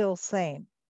and still sane.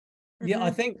 Yeah,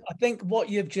 I think what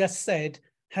you've just said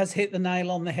has hit the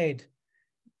nail on the head.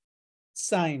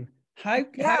 Sane. How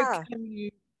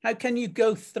can you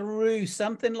go through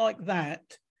something like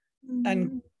that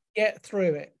and get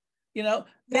through it? You know,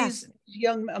 these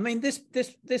young, I mean, this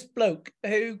bloke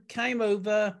who came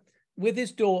over with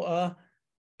his daughter,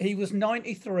 he was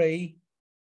 93,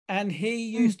 and he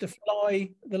used to fly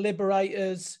the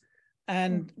Liberators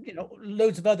and, you know,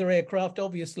 loads of other aircraft,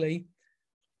 obviously.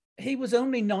 He was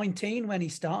only 19 when he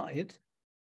started.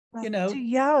 That's you know, too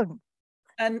young.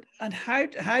 And how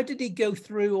did he go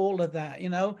through all of that? You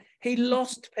know, he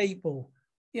lost people.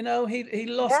 You know, he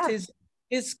lost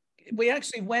his. We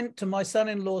actually went to my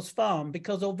son-in-law's farm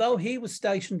because although he was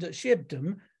stationed at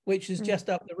Shibdom, which is just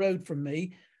up the road from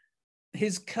me,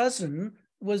 his cousin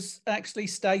was actually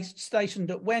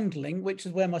stationed at Wendling, which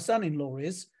is where my son-in-law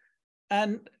is,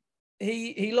 and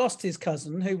he lost his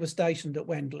cousin who was stationed at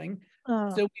Wendling.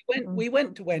 So we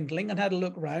went to Wendling and had a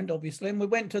look around, obviously, and we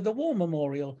went to the War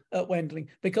Memorial at Wendling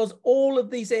because all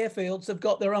of these airfields have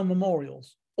got their own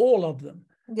memorials, all of them.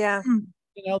 Yeah.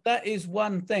 You know, that is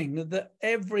one thing, that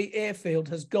every airfield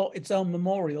has got its own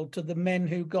memorial to the men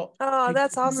who got. Oh,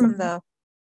 that's awesome, though.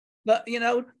 But, you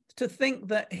know, to think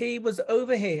that he was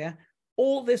over here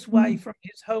all this way from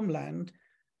his homeland,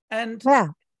 and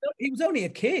he was only a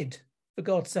kid, for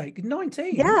God's sake,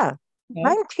 19. Yeah.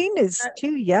 19 is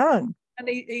too young. And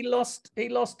he lost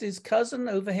his cousin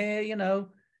over here, you know.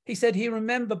 He said he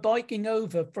remembered biking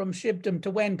over from Shibdom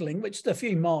to Wendling, which is a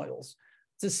few miles,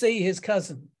 to see his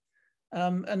cousin.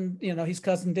 And, you know, his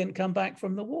cousin didn't come back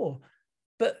from the war.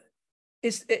 But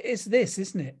it's this,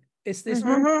 isn't it? It's this,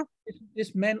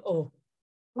 this mental.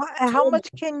 Well, how much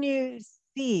can you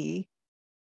see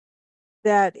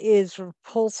that is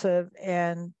repulsive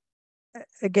and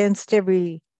against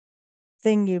everything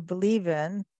you believe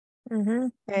in,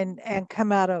 and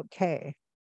come out okay?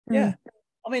 Yeah.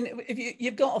 I mean, if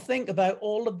you've got to think about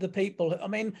all of the people. I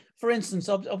mean, for instance,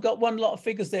 I've got one lot of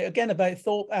figures there again about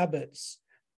Thorpe Abbots.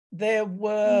 There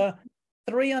were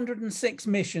 306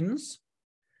 missions.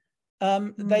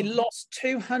 They lost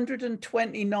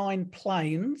 229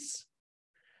 planes.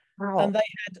 Wow. And they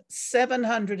had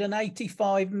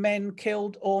 785 men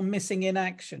killed or missing in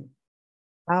action.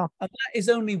 Wow. And that is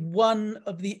only one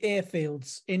of the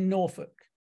airfields in Norfolk.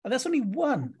 And that's only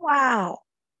one. Wow.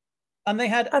 And they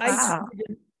had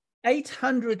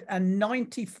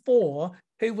 894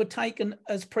 who were taken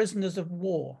as prisoners of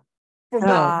war from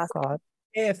the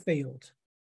airfield.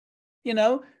 You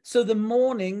know, so the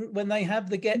morning when they have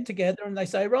the get together and they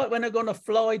say, right, we're going to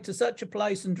fly to such a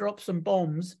place and drop some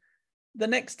bombs. The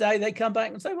next day they come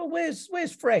back and say, well,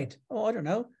 where's Fred? Oh, I don't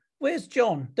know. Where's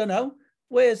John? Don't know.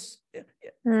 Where's,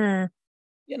 you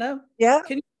know? Yeah.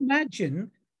 Can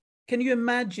you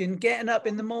imagine getting up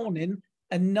in the morning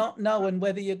and not knowing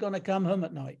whether you're going to come home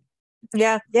at night?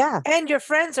 Yeah. Yeah. And your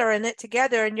friends are in it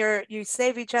together and you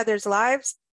save each other's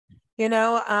lives, you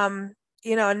know, and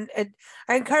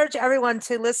I encourage everyone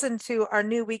to listen to our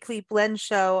new weekly blend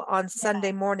show on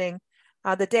Sunday morning,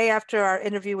 the day after our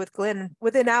interview with Glynn,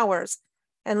 within hours,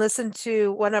 and listen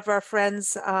to one of our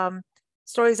friends'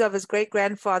 stories of his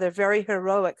great-grandfather, very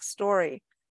heroic story.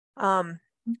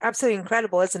 Absolutely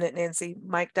incredible, isn't it, Nancy?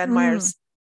 Mike Dunmire's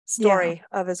story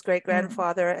of his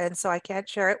great-grandfather. And so I can't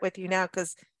share it with you now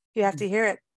because you have to hear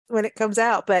it when it comes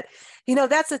out. But, you know,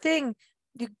 that's the thing.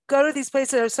 You go to these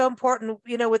places that are so important,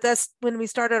 you know, with us, when we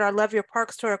started our Love Your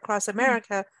Parks tour across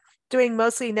America, doing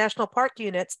mostly national park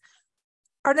units,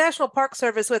 our National Park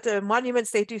Service with the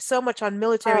monuments, they do so much on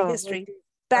military history,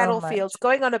 battlefields.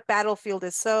 Going on a battlefield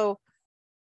is so,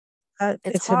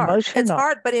 it's hard. Emotional. It's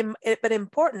hard, but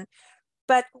important.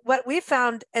 But what we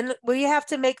found, and we have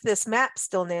to make this map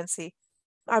still, Nancy,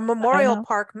 our memorial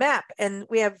park map, and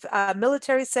we have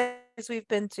military centers we've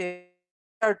been to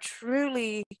are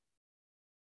truly,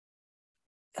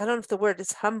 I don't know if the word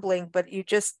is humbling, but you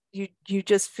just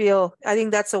feel, I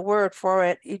think that's a word for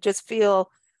it. You just feel,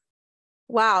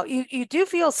 wow, you do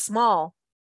feel small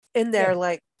in there,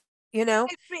 like, you know,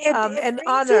 and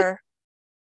honor.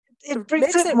 It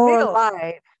brings it more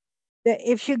alive.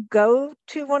 If you go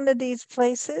to one of these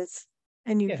places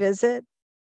and you visit,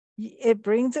 it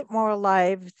brings it more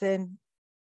alive than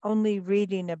only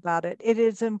reading about it. It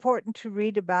is important to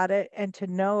read about it and to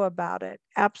know about it.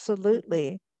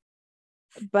 Absolutely.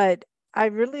 But I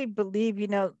really believe,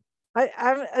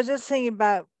 I was just thinking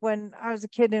about when I was a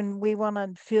kid and we went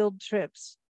on field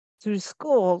trips through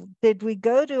school. Did we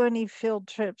go to any field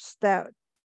trips that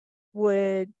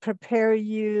would prepare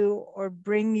you or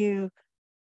bring you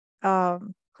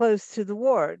close to the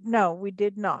war? No, we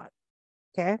did not.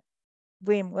 Okay.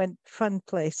 We went fun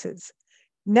places.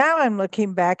 Now I'm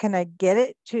looking back and I get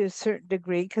it to a certain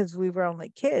degree because we were only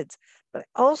kids, but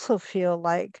I also feel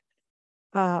like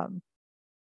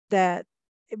that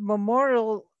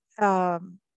memorial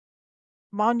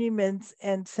monuments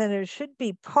and centers should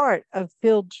be part of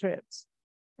field trips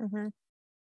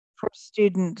for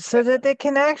students so that they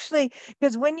can actually,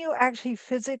 because when you actually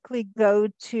physically go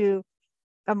to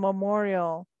a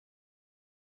memorial,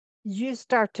 you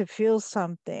start to feel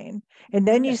something, and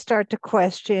then you start to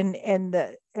question, and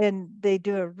they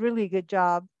do a really good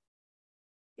job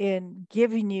in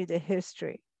giving you the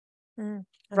history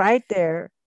right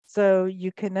there, so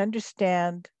you can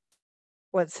understand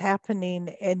what's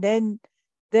happening, and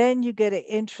then you get an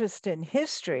interest in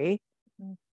history,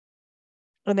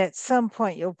 and at some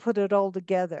point you'll put it all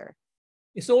together.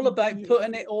 It's all about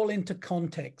putting it all into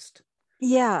context.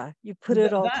 Yeah, you put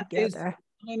it all together.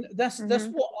 That's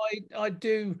what I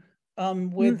do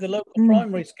with the local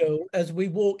primary school as we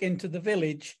walk into the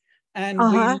village,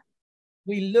 and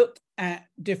we look at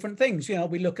different things.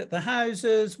 We look at the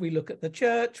houses, we look at the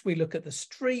church, we look at the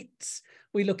streets,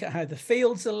 we look at how the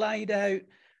fields are laid out,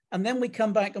 and then we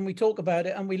come back and we talk about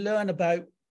it and we learn about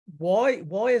why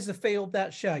is the field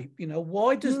that shape?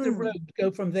 Why does the road go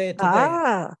from there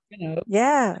to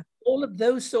there? All of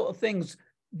those sort of things.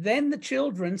 Then the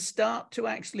children start to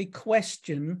actually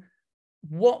question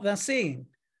what they're seeing,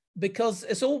 because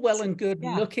it's all well and good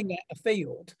looking at a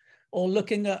field or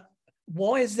looking at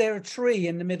why is there a tree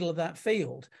in the middle of that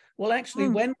field? Well, actually,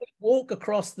 when we walk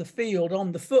across the field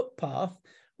on the footpath,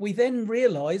 we then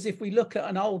realize, if we look at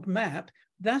an old map,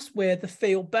 that's where the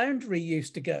field boundary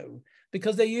used to go,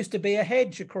 because there used to be a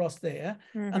hedge across there.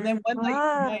 And then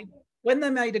when they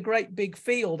made a great big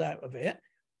field out of it,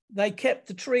 they kept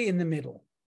the tree in the middle.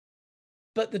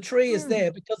 But the tree is there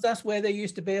because that's where there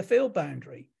used to be a field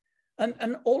boundary.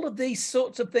 And all of these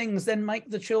sorts of things then make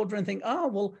the children think,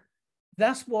 well,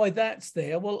 that's why that's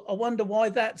there. Well, I wonder why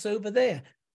that's over there.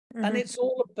 And it's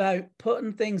all about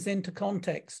putting things into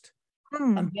context.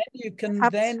 And then you can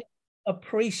then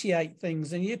appreciate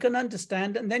things and you can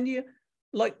understand. And then you,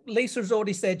 like Lisa's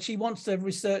already said, she wants to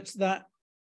research that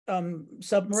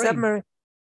submarine.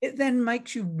 It then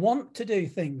makes you want to do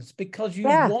things because you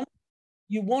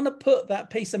want to put that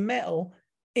piece of metal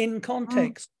in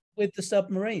context with the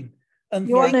submarine, and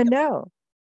you want to know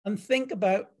and think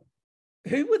about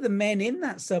who were the men in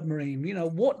that submarine.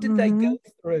 What did they go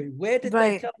through? Where did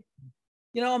they come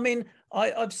from?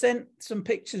 I've sent some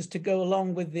pictures to go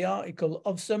along with the article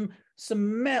of some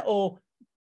metal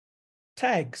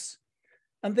tags,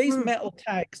 and these metal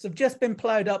tags have just been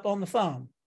ploughed up on the farm.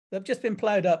 They've just been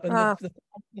ploughed up, and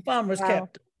the farmers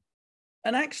kept them.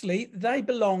 And actually, they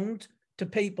belonged to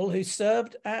people who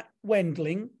served at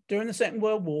Wendling during the Second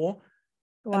World War,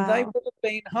 and they would have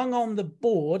been hung on the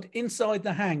board inside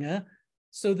the hangar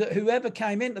so that whoever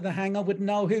came into the hangar would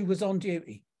know who was on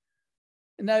duty.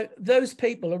 Now, those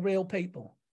people are real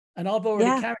people, and I've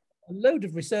already carried a load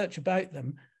of research about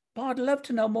them, but I'd love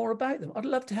to know more about them. I'd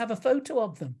love to have a photo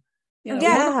of them.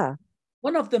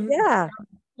 One of them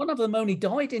only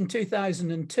died in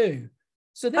 2002,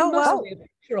 so there must be a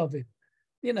picture of him.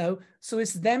 So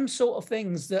it's them sort of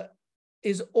things that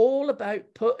is all about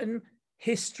putting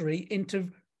history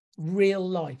into real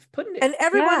life. And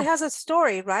everyone has a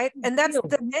story, right? And that's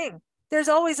the thing. There's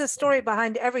always a story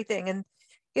behind everything. And,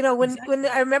 when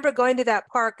I remember going to that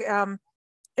park,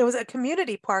 it was a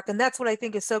community park. And that's what I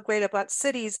think is so great about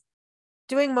cities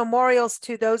doing memorials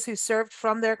to those who served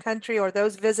from their country or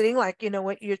those visiting, like,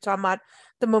 what you're talking about,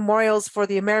 the memorials for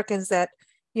the Americans that,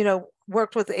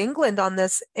 worked with England on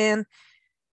this. And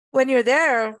when you're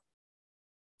there,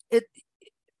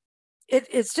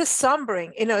 it's just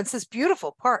sombering. It's this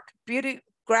beautiful park,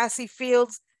 grassy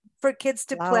fields for kids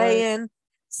to play in,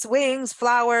 swings,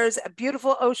 flowers, a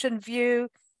beautiful ocean view,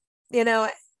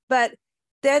 but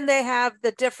then they have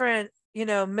the different,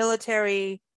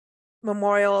 military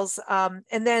memorials. And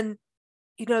then,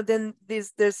 then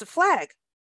there's the flag.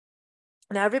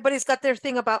 Now everybody's got their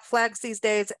thing about flags these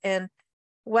days and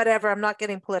whatever. I'm not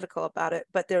getting political about it,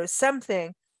 but there is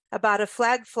something about a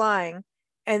flag flying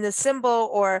and the symbol,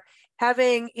 or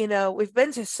having, we've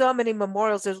been to so many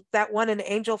memorials. There's that one in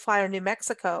Angel Fire, New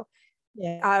Mexico,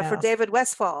 for David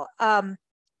Westfall. And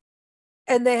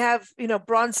they have,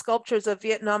 bronze sculptures of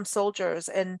Vietnam soldiers,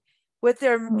 and with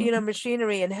their,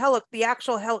 machinery and the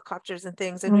actual helicopters and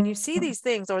things. And when you see these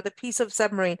things, or the piece of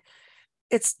submarine,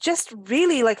 it's just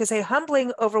really, like I say,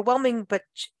 humbling, overwhelming, but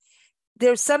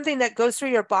there's something that goes through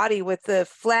your body with the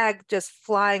flag just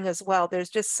flying as well. There's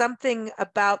just something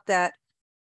about that,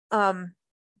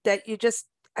 that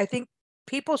I think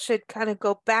people should kind of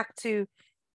go back to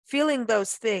feeling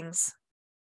those things,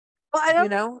 well, I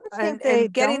don't think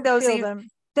and getting those,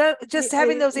 just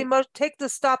having those emotions. Take the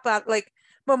stop out, like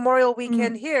Memorial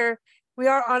Weekend here, we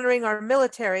are honoring our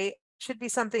military. Should be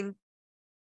something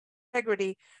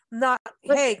integrity, not,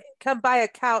 hey, come buy a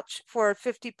couch for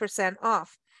 50%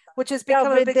 off, which has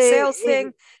become a big sales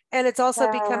thing. And it's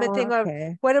also become a thing of,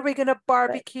 when are we going to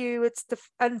barbecue? It's the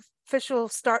unofficial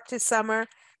start to summer.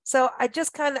 So I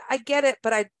just I get it,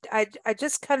 but I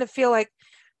just kind of feel like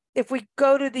if we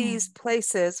go to these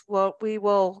places, well, we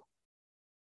will,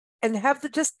 and have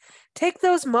just take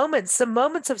those moments, some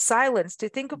moments of silence to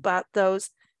think about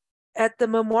those at the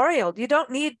memorial. You don't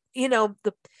need,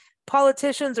 the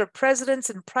politicians or presidents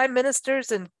and prime ministers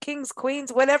and kings,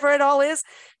 queens, whatever it all is,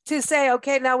 to say,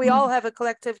 okay, now we all have a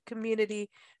collective community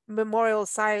memorial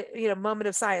moment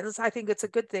of silence. I think it's a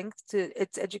good thing.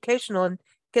 It's educational and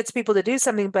gets people to do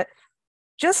something, but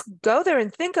just go there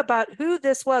and think about who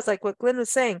this was, like what Glynn was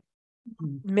saying.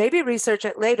 Maybe research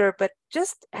it later, but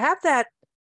just have that,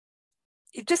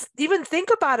 just even think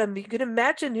about them. You can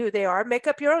imagine who they are, make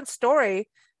up your own story.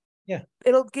 Yeah,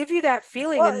 it'll give you that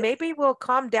feeling, and maybe we'll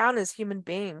calm down as human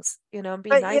beings, and be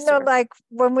nicer. Like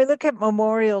when we look at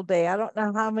Memorial Day, I don't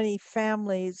know how many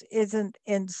families isn't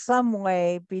in some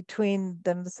way between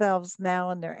themselves now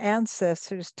and their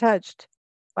ancestors touched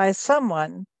by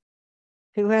someone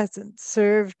who hasn't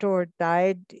served or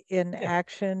died in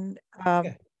action.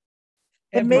 And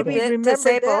maybe remember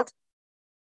disabled.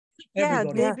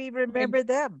 Maybe remember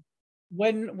them.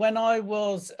 When I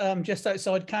was just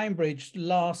outside Cambridge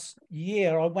last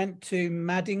year, I went to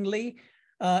Madingley.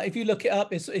 If you look it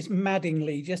up, it's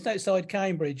Madingley, just outside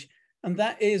Cambridge. And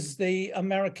that is the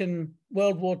American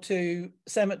World War II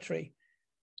cemetery.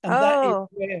 And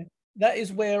that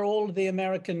is where all of the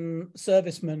American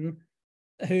servicemen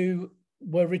who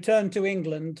were returned to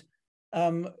England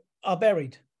are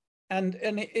buried. And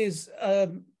it is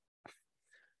an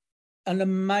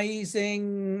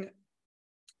amazing,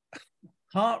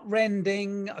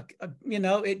 heart-rending,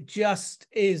 it just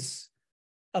is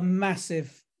a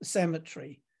massive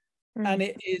cemetery. And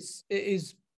it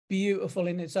is beautiful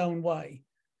in its own way.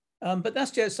 But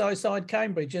that's just outside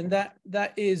Cambridge, and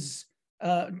that is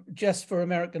just for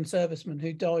American servicemen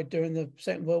who died during the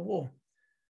Second World War.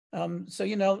 So,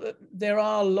 there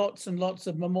are lots and lots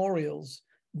of memorials,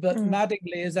 but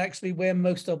Madingley is actually where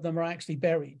most of them are actually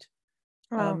buried.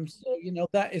 So,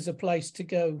 that is a place to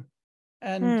go.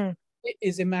 And it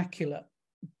is immaculate,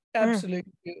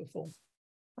 absolutely beautiful.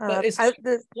 But it's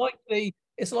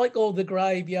like all the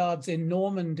graveyards in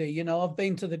Normandy. I've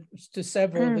been to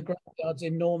several of the graveyards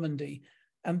in Normandy,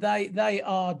 and they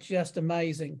are just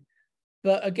amazing.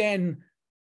 But again,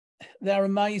 they're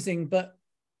amazing, but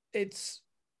it's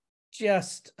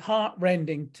just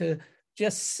heartrending to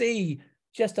just see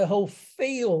just a whole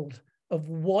field of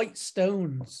white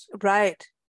stones. Right.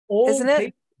 Isn't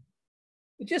it?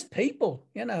 Just people,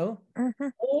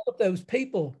 all of those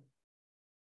people,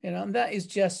 and that is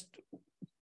just,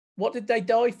 what did they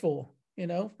die for?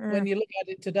 When you look at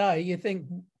it today, you think,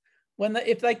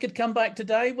 if they could come back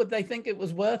today, would they think it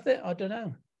was worth it? I don't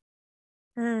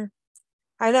know.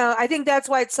 I know. I think that's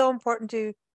why it's so important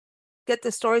to get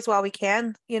the stories while we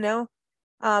can,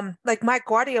 like Mike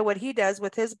Guardia, what he does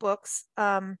with his books,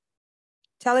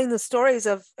 telling the stories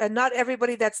of, and not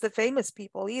everybody that's the famous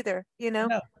people either,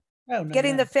 No,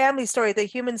 getting the family story, the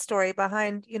human story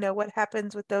behind, what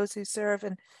happens with those who serve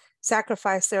and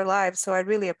sacrifice their lives. So I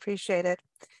really appreciate it.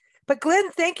 But Glynn,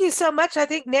 thank you so much. I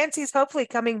think Nancy's hopefully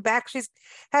coming back. She's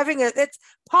having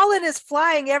pollen is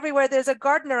flying everywhere. There's a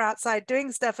gardener outside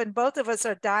doing stuff, and both of us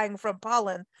are dying from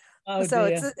pollen. Oh, so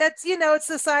dear. it's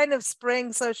the sign of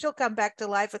spring. So she'll come back to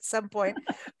life at some point.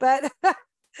 But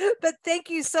thank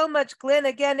you so much, Glynn.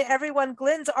 Again, everyone,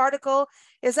 Glynn's article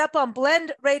is up on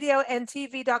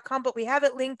blendradioandtv.com, but we have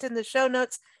it linked in the show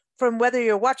notes from whether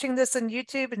you're watching this on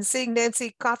YouTube and seeing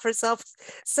Nancy cough herself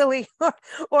silly,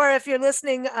 or if you're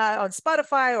listening on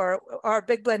Spotify or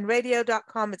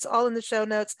bigblendradio.com, it's all in the show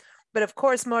notes. But of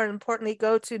course, more importantly,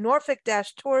 go to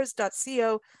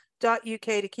norfolk-tours.co.uk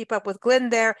to keep up with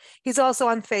Glynn there. He's also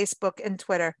on Facebook and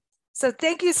Twitter. So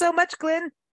thank you so much,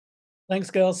 Glynn. Thanks,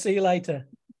 girls. See you later.